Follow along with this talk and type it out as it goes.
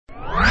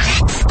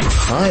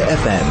High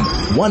FM,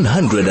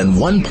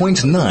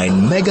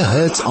 101.9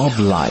 megahertz of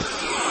life.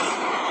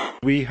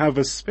 We have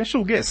a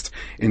special guest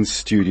in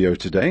studio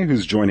today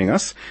who's joining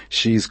us.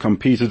 She's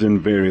competed in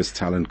various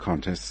talent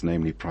contests,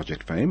 namely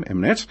Project Fame,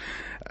 Mnet,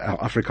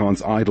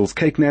 Afrikaans Idols,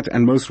 CakeNet,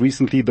 and most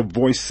recently The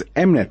Voice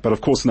Mnet. But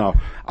of course now,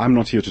 I'm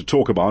not here to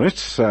talk about it.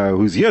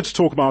 Who's here to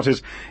talk about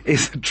it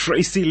is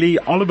Tracey-lee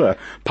Oliver,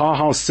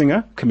 powerhouse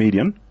singer,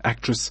 comedian,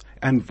 actress,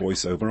 and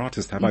voiceover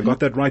artist. Have I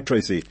got that right,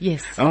 Tracy?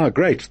 Yes. Ah,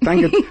 great.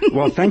 Thank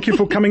you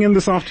for coming in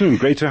this afternoon.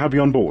 Great to have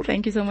you on board.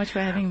 Thank you so much for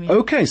having me.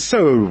 Okay,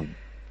 so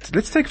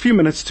let's take a few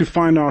minutes to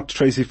find out,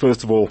 Tracy,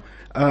 first of all,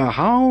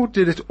 how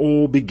did it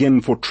all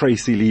begin for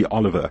Tracey-lee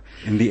Oliver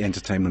in the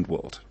entertainment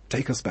world?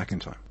 Take us back in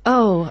time.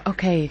 Oh,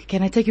 okay.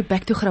 Can I take you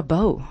back to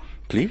Grabouw?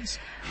 Please.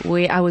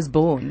 Where I was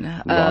born.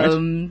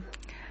 Right.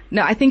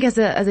 No, I think as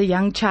a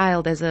young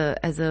child, as a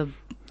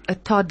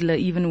toddler,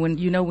 even when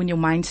your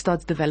mind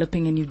starts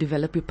developing and you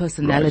develop your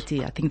personality,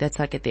 right. I think that's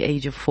like at the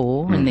age of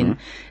 4, and then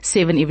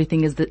 7,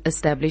 everything is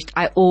established.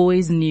 I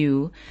always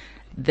knew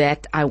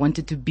that I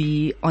wanted to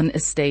be on a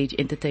stage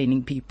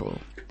entertaining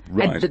people.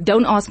 Right.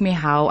 Don't ask me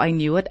how I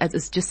knew it, as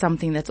it's just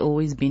something that's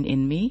always been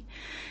in me.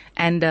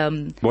 And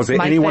was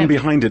there anyone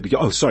behind it?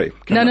 Oh, sorry.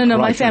 No. Right.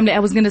 My family. I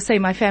was going to say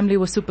my family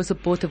was super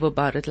supportive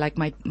about it. Like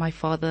my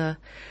father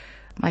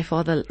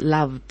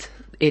loved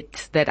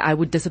it that I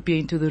would disappear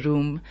into the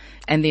room,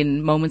 and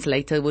then moments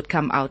later would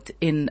come out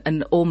in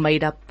an all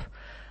made up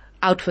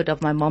outfit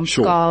of my mom's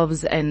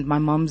scarves and my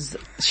mom's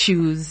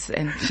shoes,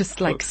 and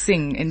just like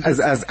sing. And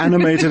as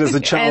animated as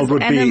a child would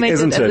be,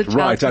 isn't it?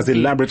 Right, as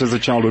elaborate as a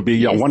child would be.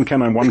 Yeah, yes. One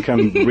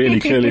can really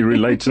clearly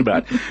relate to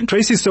that.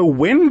 Tracy, so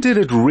when did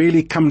it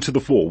really come to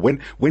the fore? When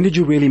did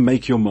you really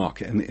make your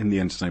mark in the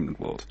entertainment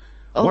world?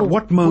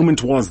 What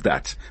moment was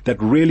that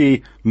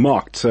really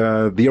marked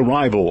the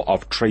arrival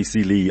of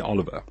Tracey-lee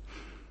Oliver?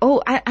 Oh,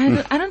 I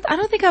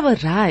don't think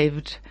I've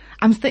arrived.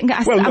 I'm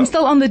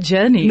still on the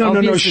journey.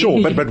 No,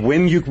 sure. But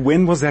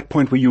when was that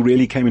point where you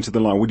really came into the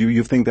line? Would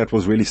you think that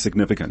was really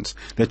significant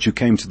that you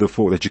came to the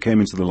fore, that you came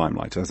into the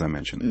limelight, as I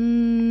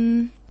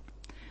mentioned?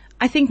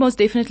 I think most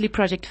definitely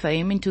Project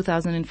Fame in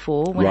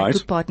 2004 when I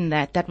took part in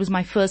that. That was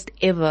my first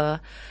ever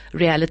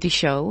reality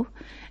show.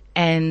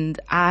 And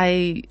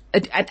I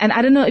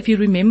don't know if you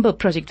remember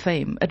Project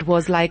Fame. It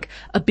was like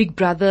a Big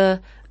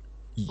Brother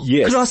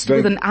crossed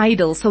with an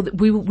idol. So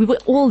we were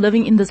all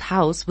living in this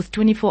house with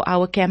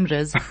 24-hour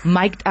cameras,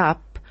 mic'd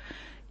up.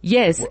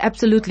 Yes,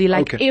 absolutely.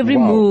 Like every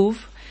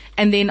move.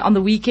 And then on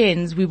the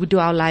weekends, we would do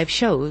our live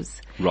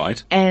shows.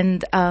 Right.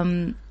 And,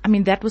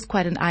 that was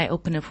quite an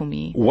eye-opener for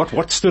me.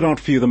 What stood out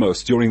for you the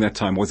most during that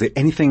time? Was there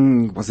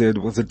anything, was there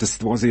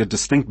a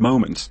distinct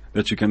moment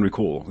that you can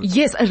recall?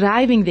 Yes,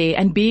 arriving there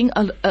and being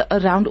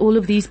around all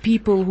of these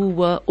people who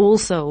were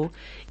also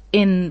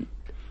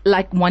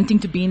like wanting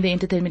to be in the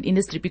entertainment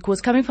industry,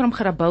 because coming from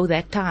Grabouw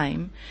that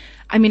time,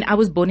 I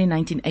was born in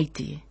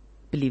 1980.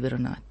 Believe it or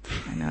not.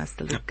 I know I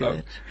still look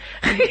good.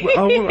 Okay.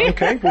 Well,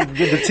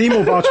 the team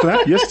will vouch for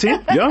that. Yes, team.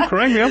 Yeah,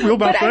 correct. Yeah, we'll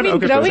vouch for that.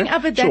 Okay, growing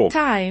up at that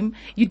time,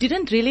 you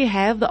didn't really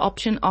have the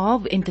option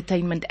of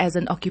entertainment as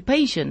an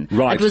occupation.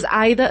 Right. It was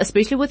either,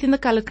 especially within the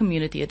colored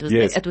community, it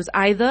was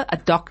either a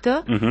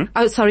doctor,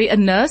 a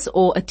nurse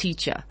or a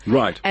teacher.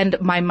 Right. And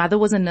my mother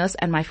was a nurse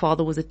and my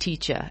father was a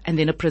teacher and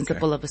then a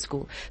principal of a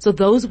school. So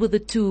those were the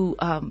two,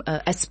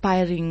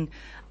 aspiring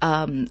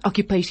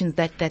occupations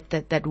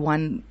that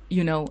one,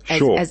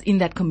 as in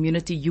that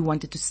community you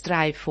wanted to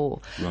strive for.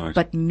 Right.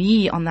 But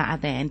me, on the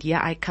other hand, here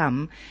I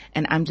come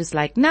and I'm just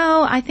like,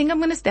 no, I think I'm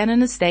going to stand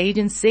on a stage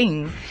and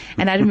sing.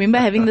 And I remember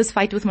having this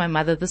fight with my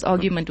mother, this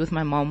argument with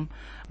my mom,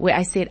 where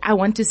I said, I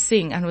want to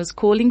sing, and was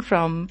calling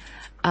from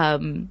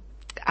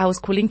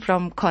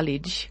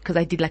college because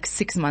I did like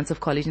 6 months of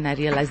college and I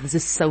realized this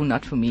is so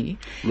not for me.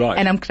 Right.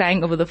 And I'm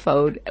crying over the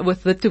phone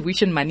with the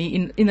tuition money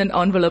in an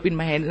envelope in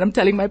my hand, and I'm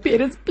telling my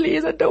parents,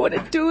 please, I don't want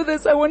to do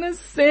this. I want to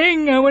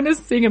sing.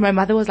 And my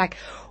mother was like,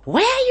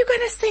 where are you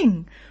going to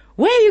sing?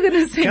 Where are you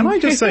going to sing? Can I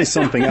just say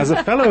something? As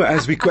a fellow,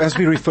 as we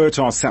refer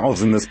to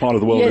ourselves in this part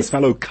of the world, as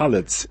fellow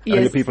coloreds,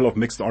 people of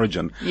mixed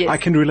origin, I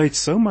can relate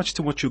so much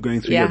to what you're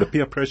going through here, the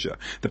peer pressure,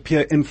 the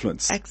peer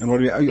influence.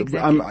 Exactly.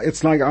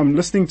 It's like I'm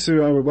listening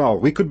to,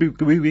 we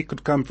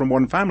could come from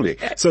one family,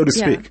 so to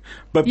speak.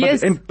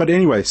 But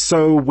anyway,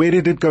 so where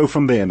did it go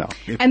from there now?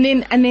 And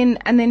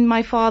then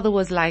my father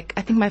was like,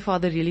 I think my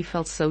father really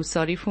felt so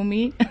sorry for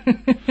me.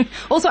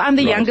 Also, I'm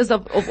the youngest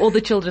of all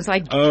the children, so I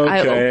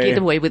get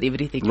away with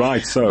everything.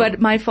 Right, so. But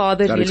my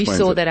father really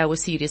saw that I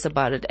was serious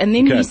about it. And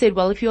then he said,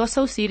 well, if you are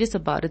so serious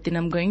about it, then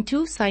I'm going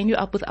to sign you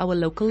up with our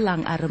local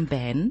Langarm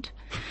band.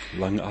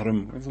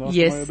 Langarm?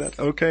 Yes. That?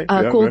 Okay.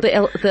 Called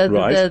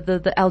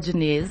the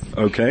Algiers.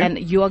 Okay. And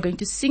you are going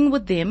to sing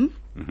with them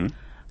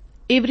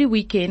every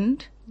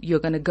weekend. You're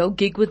going to go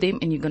gig with them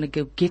and you're going to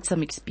go get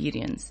some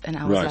experience. And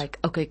I was like,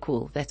 okay,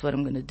 cool. That's what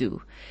I'm going to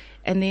do.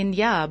 And then,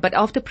 but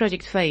after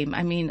Project Fame,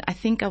 I mean, I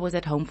think I was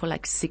at home for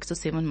like 6 or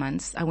 7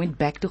 months. I went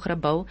back to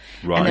Grabouw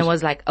and I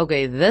was like,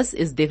 okay, this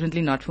is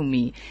definitely not for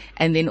me.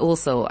 And then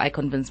also I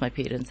convinced my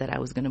parents that I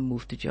was going to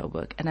move to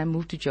Joburg, and I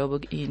moved to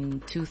Joburg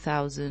in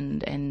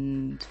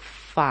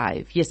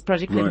 2005. Yes,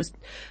 Project Fame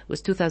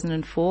was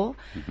 2004.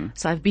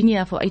 So I've been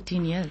here for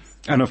 18 years.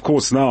 And of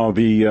course now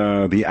the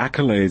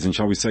accolades and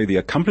shall we say the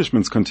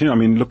accomplishments continue. I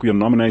mean, look, you're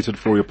nominated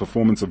for your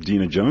performance of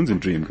Dina Jones in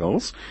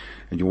Dreamgirls.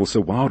 And you're also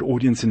Wild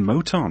Audience in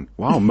Motown.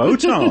 Wow,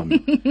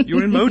 Motown.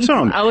 You're in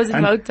Motown. I was in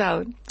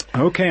Motown.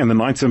 Okay, and the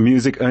Nights of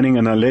Music earning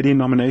an Aledi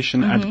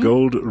nomination at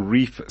Gold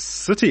Reef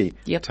City.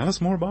 Yep. Tell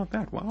us more about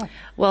that. Wow.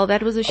 Well,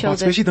 that was a show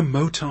especially the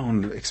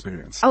Motown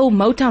experience. Oh,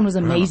 Motown was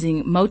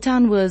amazing.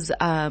 Motown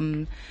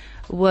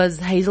was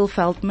Hazel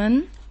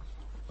Feldman.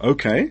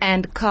 Okay.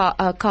 And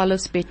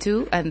Carlos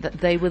Betu, and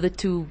they were the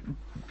two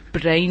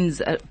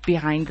brains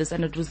behind this,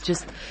 and it was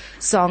just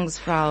songs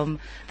from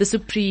the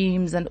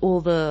Supremes and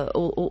all the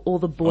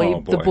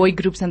boy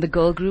groups and the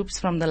girl groups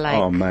from the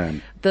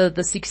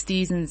the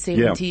 60s and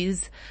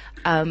 70s.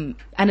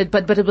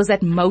 But it was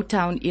that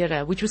Motown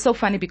era, which was so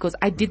funny because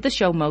I did the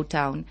show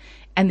Motown,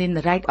 and then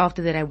right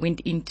after that I went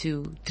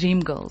into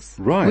Dreamgirls,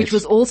 which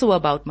was also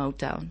about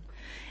Motown.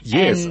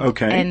 Yes,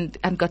 and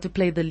got to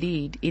play the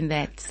lead in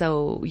that.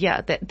 So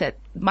that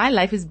my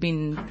life has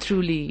been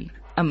truly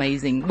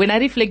amazing. When I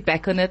reflect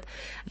back on it,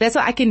 that's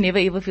why I can never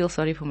ever feel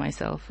sorry for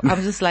myself.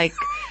 I'm just like,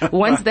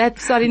 once that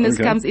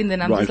sorriness comes in,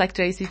 then I'm just like,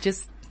 Tracy,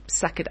 just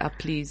suck it up,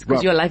 please,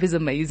 because your life is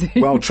amazing.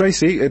 Well,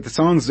 Tracy, it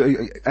sounds,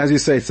 as you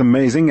say, it's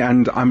amazing,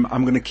 and I'm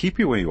going to keep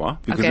you where you are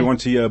because we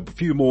want to hear a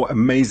few more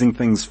amazing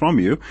things from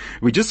you.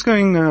 We're just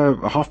going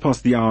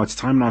 1:30 the hour. It's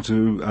time now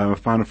to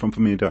find out from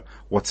Famida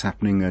what's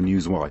happening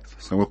news-wise.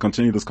 So we'll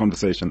continue this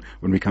conversation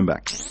when we come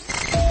back.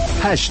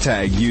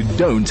 Hashtag you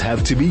don't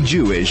have to be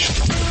Jewish.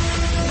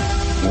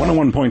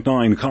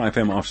 101.9 Car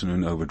FM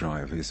Afternoon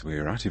Overdrive is where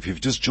you're at. If you've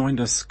just joined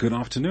us, good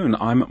afternoon.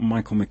 I'm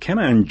Michael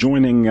McKenna, and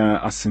joining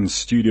us in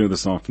studio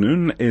this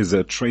afternoon is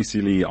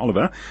Tracey-lee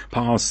Oliver,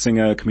 powerhouse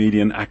singer,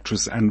 comedian,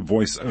 actress, and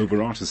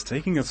voice-over artist,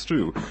 taking us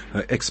through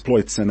her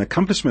exploits and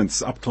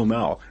accomplishments up till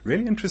now.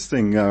 Really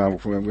interesting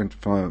for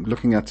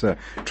looking at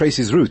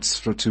Tracey's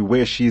roots to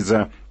where she's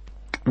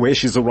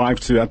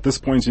arrived to at this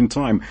point in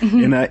time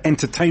in her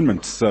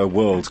entertainment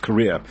world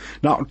career.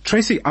 Now,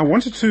 Tracey, I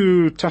wanted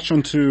to touch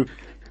on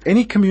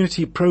any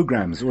community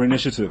programs or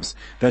initiatives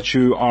that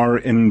you are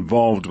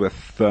involved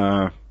with,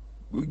 to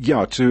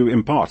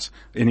impart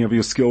any of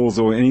your skills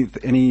or any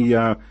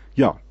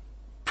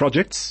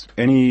projects,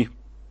 any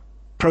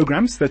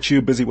programs that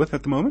you're busy with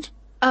at the moment?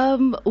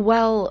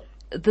 Well,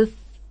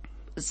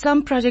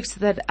 some projects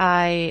that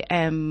I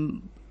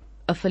am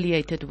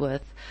affiliated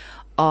with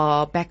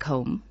are back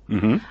home.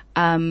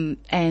 I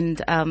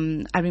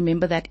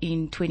remember that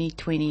in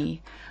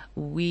 2020,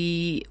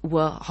 we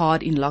were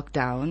hard in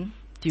lockdown.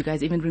 Do you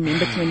guys even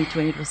remember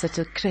 2020? It was such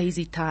a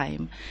crazy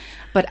time.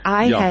 But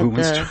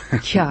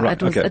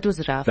it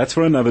was rough. That's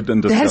for another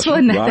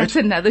discussion. That's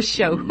another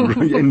show.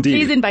 Indeed.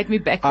 Please invite me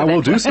back. I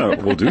will do so.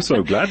 We'll do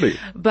so gladly.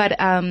 But,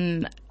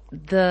 in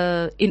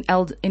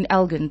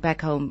Elgin,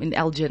 back home, in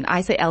Elgin.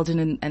 I say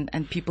Elgin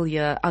and people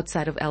here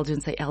outside of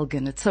Elgin say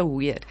Elgin. It's so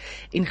weird.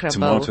 In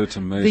Grabouw.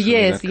 Tomato,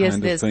 yes.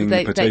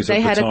 They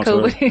had a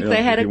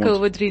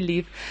COVID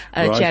relief,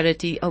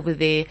 charity over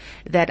there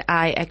that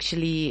I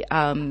actually,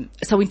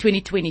 so in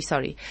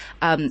 2020,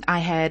 I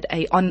had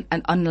an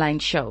online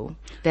show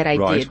that I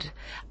did,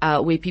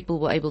 where people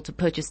were able to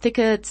purchase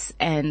tickets,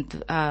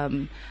 and,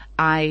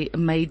 I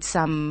made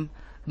some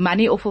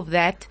money off of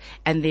that,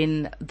 and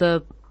then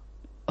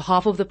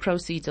half of the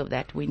proceeds of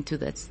that went to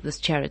this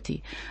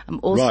charity. In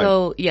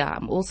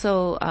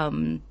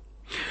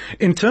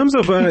terms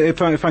of,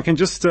 if I can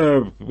just,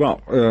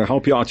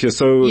 help you out here.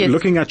 So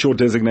looking at your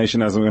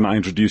designation as when I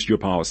introduced you,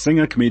 power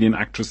singer, comedian,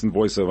 actress, and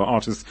voiceover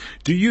artist,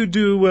 do you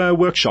do,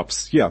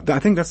 workshops? Yeah, I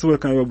think that's the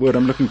word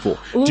I'm looking for.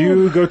 Ooh. Do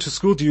you go to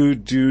school? Do you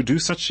do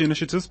such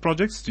initiatives,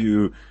 projects? Do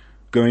you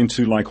go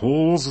into like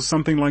halls or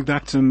something like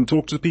that and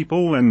talk to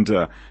people and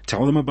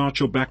tell them about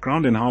your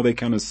background and how they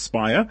can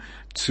aspire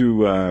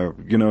to, or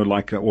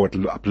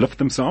uplift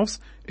themselves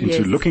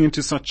into looking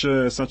into such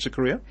a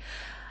career?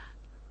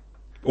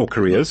 Or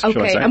careers, shall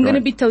I say? I'm going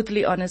to be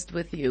totally honest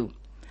with you.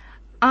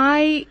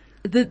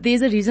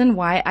 There's a reason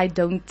why I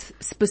don't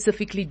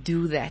specifically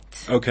do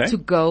that. Okay. To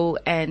go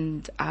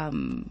and,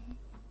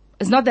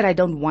 it's not that I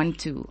don't want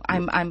to.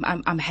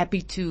 I'm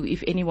happy to,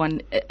 if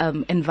anyone,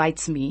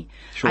 invites me.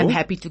 Sure. I'm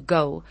happy to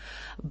go.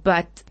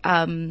 But,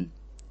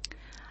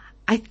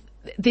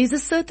 there's a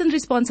certain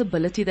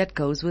responsibility that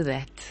goes with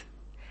that.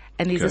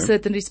 And there's a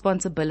certain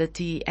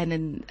responsibility, and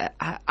then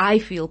I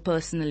feel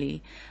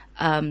personally,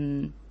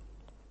 an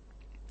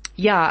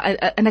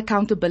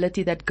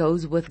accountability that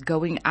goes with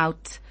going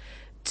out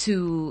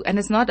to, and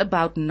it's not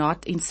about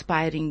not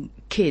inspiring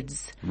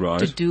kids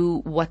to do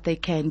what they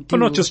can do. But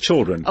not just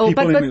children. Oh,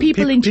 people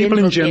people in general.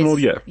 People in general,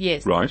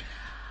 yes. Right.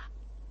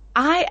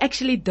 I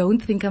actually don't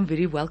think I'm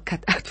very well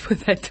cut out for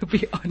that, to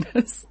be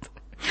honest.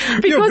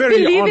 Because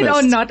believe honest.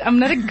 it or not, I'm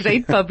not a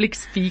great public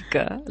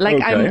speaker. Like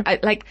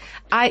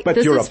Okay. But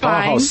this you're a is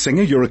fine. powerhouse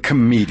singer. You're a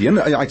comedian.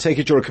 I take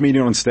it you're a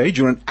comedian on stage.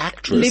 You're an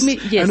actress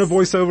Yes. and a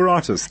voiceover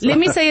artist. Let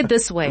me say it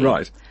this way.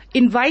 Right.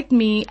 Invite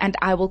me and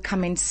I will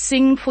come and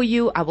sing for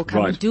you. I will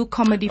come Right. and do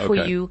comedy for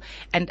Okay. you,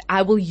 and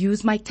I will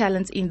use my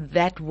talents in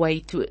that way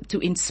to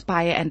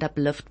inspire and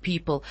uplift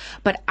people.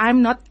 But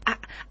I'm not,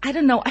 I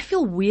don't know, I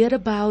feel weird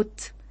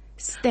about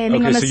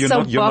standing on a so you're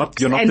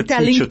soapbox not and the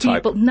telling teacher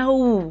type. people.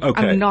 No,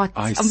 Okay. I'm not.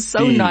 I I'm see.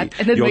 so not.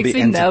 And it you're makes the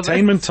me nervous.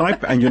 entertainment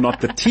type and you're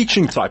not the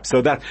teaching type.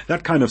 So that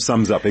kind of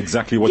sums up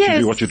exactly what you Yes.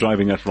 do, what you're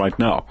driving at right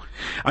now.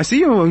 I see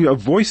you're a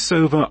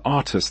voiceover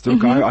artist.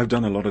 Look, I've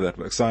done a lot of that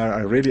work. So I'm I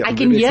really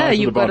can hear excited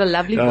you've got a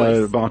lovely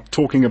voice. about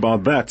talking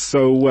about that.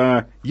 So,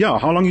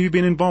 how long have you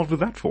been involved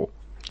with that for?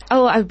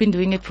 Oh, I've been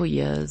doing it for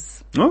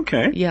years.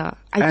 Okay. Yeah.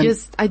 I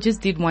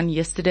just did one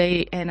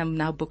yesterday and I'm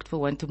now booked for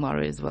one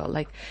tomorrow as well.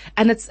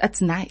 And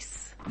it's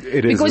nice.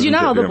 It is. Because you know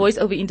isn't how it? the Yeah.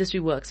 voiceover industry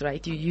works,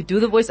 right? You do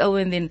the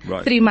voiceover and then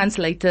Right. 3 months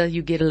later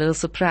you get a little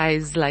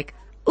surprise like,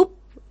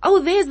 oh,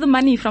 there's the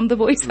money from the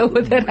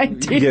voiceover that I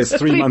did. Yes,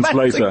 3 months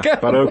later. ago.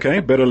 But okay,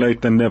 better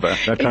late than never.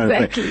 That kind of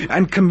Exactly. thing.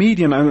 And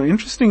comedian, I'm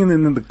interested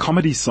in the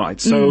comedy side.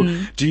 So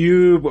do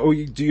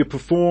you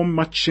perform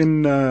much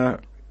in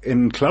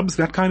clubs,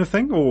 that kind of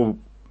thing? Or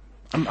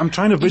I'm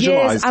trying to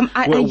visualize. Yes,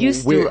 I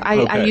used to. I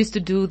okay. used to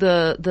do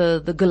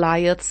the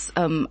Goliaths,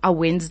 a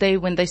Wednesday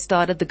when they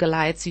started. The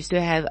Goliaths used to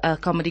have a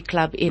comedy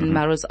club in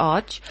Melrose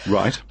Arch.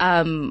 Right.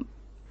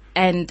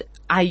 And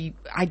I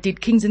did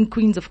Kings and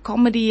Queens of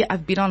Comedy.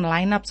 I've been on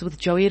lineups with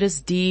Joey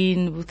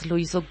Risdeen, with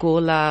Luis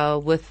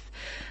Ogola, with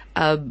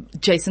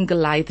Jason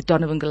Goliath,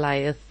 Donovan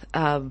Goliath,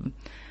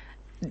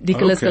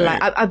 Nicholas Okay.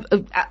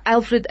 Goliath,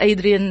 Alfred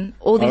Adrian,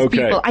 all these Okay.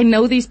 people. I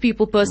know these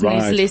people personally.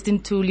 Right. Celestine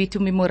Tuli,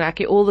 Tumi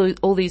Morake,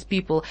 all these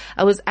people.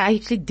 I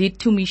actually did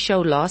Tumi's show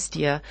last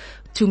year,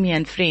 Tumi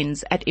and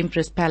Friends at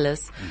Empress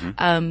Palace.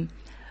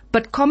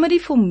 But comedy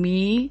for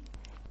me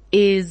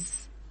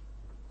is,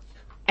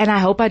 and I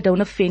hope I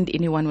don't offend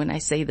anyone when I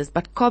say this,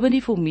 but comedy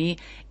for me,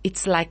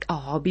 it's like a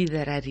hobby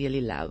that I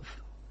really love.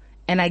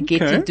 And I get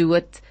to Okay. do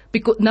it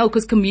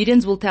because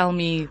comedians will tell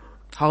me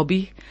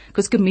hobby,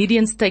 because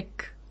comedians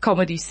take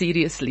comedy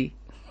seriously.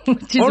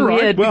 Which is All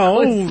right. weird. Well,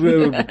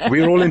 because-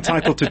 we're all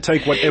entitled to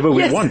take whatever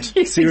we Yes, want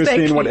yes, seriously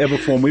exactly. in whatever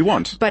form we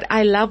want. But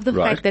I love the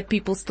Right. fact that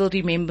people still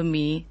remember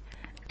me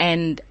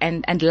and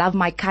love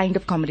my kind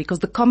of comedy, because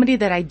the comedy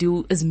that I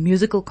do is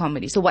musical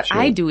comedy. So what Sure.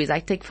 I do is I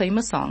take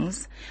famous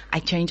songs, I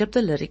change up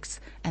the lyrics,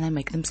 and I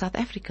make them South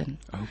African.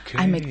 Okay.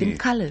 I make them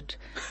colored,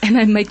 and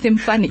I make them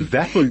funny.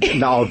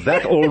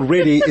 That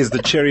already is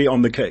the cherry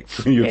on the cake.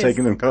 You're Yes.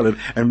 taking them colored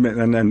and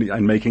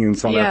making them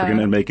South African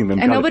and making them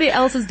And colored. nobody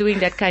else is doing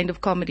that kind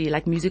of comedy,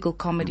 like musical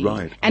comedy.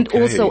 Right, And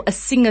okay. also a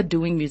singer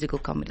doing musical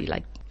comedy,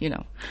 like, you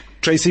know.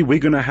 Tracy, we're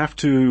going to have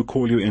to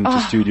call you into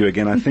studio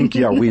again. I think,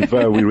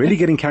 we're really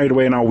getting carried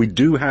away now. We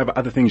do have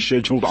other things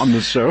scheduled on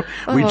this show.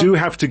 We do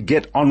have to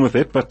get on with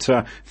it, but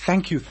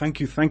thank you Thank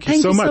so you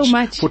so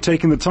much. for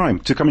taking the time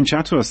to come and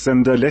chat to us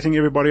and letting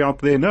everybody out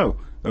there know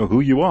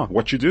who you are,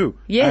 what you do,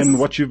 Yes. and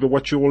what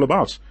you're all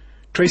about.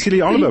 Tracey-lee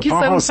Oliver, Thank you so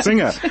powerhouse much.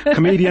 singer,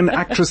 comedian,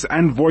 actress,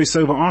 and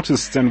voiceover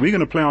artist. And we're going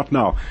to play out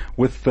now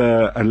with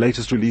a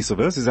latest release of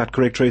hers. Is that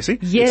correct, Tracy?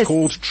 Yes. It's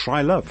called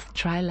Try Love.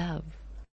 Try love.